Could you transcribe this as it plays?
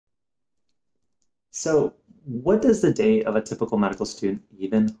So, what does the day of a typical medical student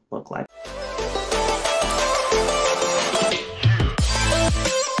even look like?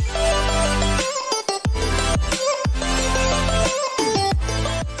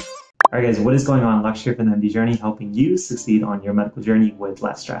 Alright guys, what is going on? Lex here from TheMDJourney, helping you succeed on your medical journey with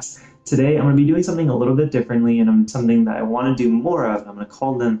less stress. Today I'm going to be doing something a little bit differently, and something that I want to do more of. I'm going to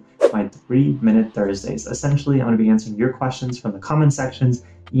call them my 3-minute Thursdays. Essentially, I'm going to be answering your questions from the comment sections,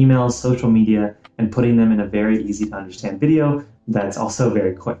 emails, social media, and putting them in a very easy to understand video that's also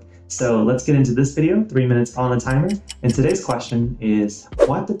very quick. So let's get into this video, 3 minutes on the timer. And today's question is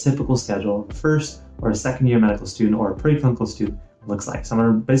what the typical schedule of a first or a second year medical student or a preclinical student looks like. So I'm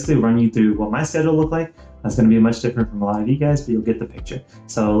going to basically run you through what my schedule looked like. That's going to be much different from a lot of you guys, but you'll get the picture.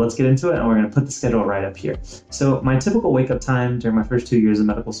 So let's get into it, and we're going to put the schedule right up here. So my typical wake up time during my first 2 years of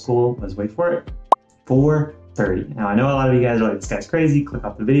medical school was, wait for it, 4:30. Now I know a lot of you guys are like, this guy's crazy, click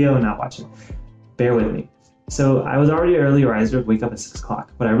off the video and not watch it. Bear with me. So I was already an early riser, wake up at 6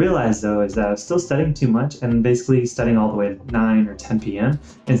 o'clock. What I realized though is that I was still studying too much, and basically studying all the way to 9 or 10 p.m.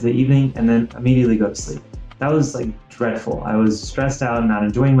 into the evening, and then immediately go to sleep. That was like dreadful. I was stressed out, not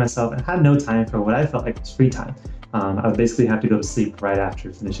enjoying myself, and had no time for what I felt like was free time. I would basically have to go to sleep right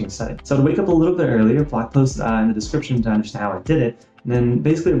after finishing studying. So I'd wake up a little bit earlier, blog post in the description to understand how I did it, and then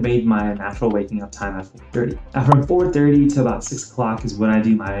basically made my natural waking up time at 4:30. Now from 4:30 to about 6 o'clock is when I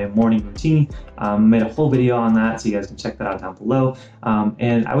do my morning routine. Made a whole video on that, so you guys can check that out down below.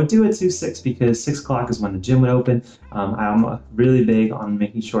 And I would do it to 6 because 6 o'clock is when the gym would open. I'm really big on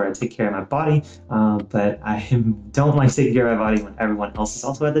making sure I take care of my body, but I don't like taking care of my body when everyone else is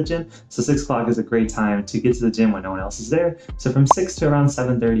also at the gym. So 6 o'clock is a great time to get to the gym when no one else is there. So from 6 to around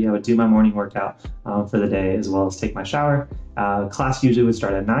 7:30, I would do my morning workout for the day, as well as take my shower. Class usually would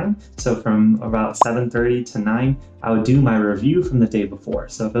start at 9, so from about 7:30 to 9, I would do my review from the day before.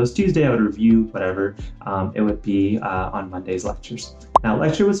 So if it was Tuesday, I would review whatever it would be on Monday's lectures. Now,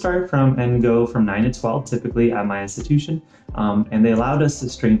 lecture would start from and go from 9 to 12, typically at my institution, and they allowed us to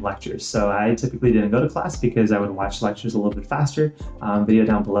stream lectures. So I typically didn't go to class because I would watch lectures a little bit faster. Video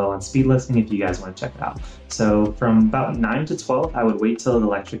down below on speed listening if you guys want to check it out. So from about 9 to 12, I would wait till the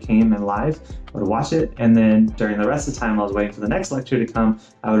lecture came in live, I would watch it, and then during the rest of the time I was waiting for the next lecture to come,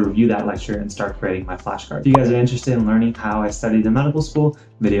 I would review that lecture and start creating my flashcards. If you guys are interested in learning how I studied in medical school,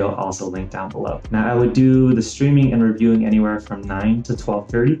 video also linked down below. Now I would do the streaming and reviewing anywhere from 9 to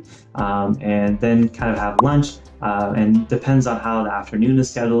 12:30, and then kind of have lunch, and depends on how the afternoon is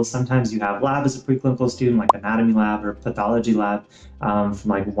scheduled. Sometimes you have lab as a preclinical student, like anatomy lab or pathology lab, from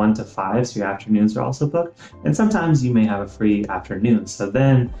like 1 to 5, so your afternoons are also booked. And sometimes you may have a free afternoon, so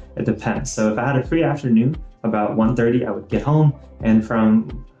then it depends. So if I had a free afternoon, about 1:30, I would get home, and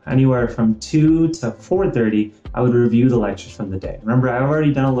from anywhere from 2 to 4:30, I would review the lectures from the day. Remember, I've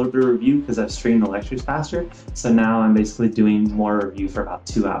already done a little bit of review because I've streamed the lectures faster, so now I'm basically doing more review for about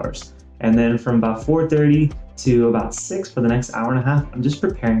 2 hours. And then from about 4:30 to about 6 for the next hour and a half, I'm just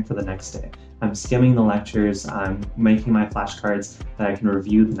preparing for the next day. I'm skimming the lectures, I'm making my flashcards that I can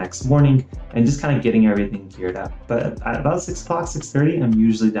review the next morning, and just kind of getting everything geared up. But at about 6 o'clock, 6:30, I'm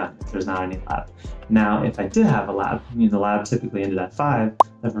usually done if there's not any lab. Now, if I did have a lab, the lab typically ended at 5,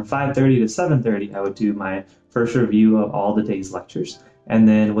 then from 5:30 to 7:30, I would do my first review of all the day's lectures. And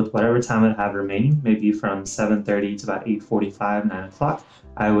then with whatever time I'd have remaining, maybe from 7:30 to about 8:45, 9 o'clock,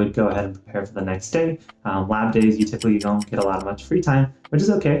 I would go ahead and prepare for the next day. Lab days, you typically don't get a lot of much free time, which is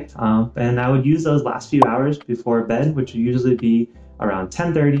okay. And I would use those last few hours before bed, which would usually be around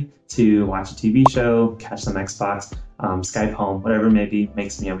 10:30, to watch a TV show, catch some Xbox, Skype home, whatever it may be,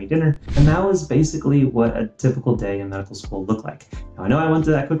 make some yummy dinner. And that was basically what a typical day in medical school looked like. Now I know I went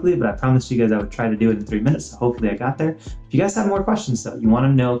through that quickly, but I promised you guys I would try to do it in 3 minutes, so hopefully I got there. If you guys have more questions though, you want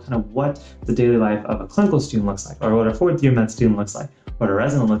to know kind of what the daily life of a clinical student looks like, or what a 4th year med student looks like, what a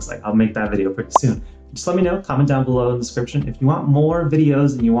resident looks like, I'll make that video pretty soon. Just let me know, comment down below in the description. If you want more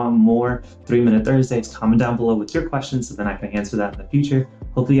videos and you want more 3-minute Thursdays, comment down below with your questions so then I can answer that in the future.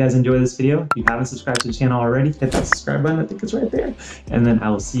 Hopefully you guys enjoy this video. If you haven't subscribed to the channel already, hit that subscribe button, I think it's right there. And then I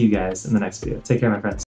will see you guys in the next video. Take care, my friends.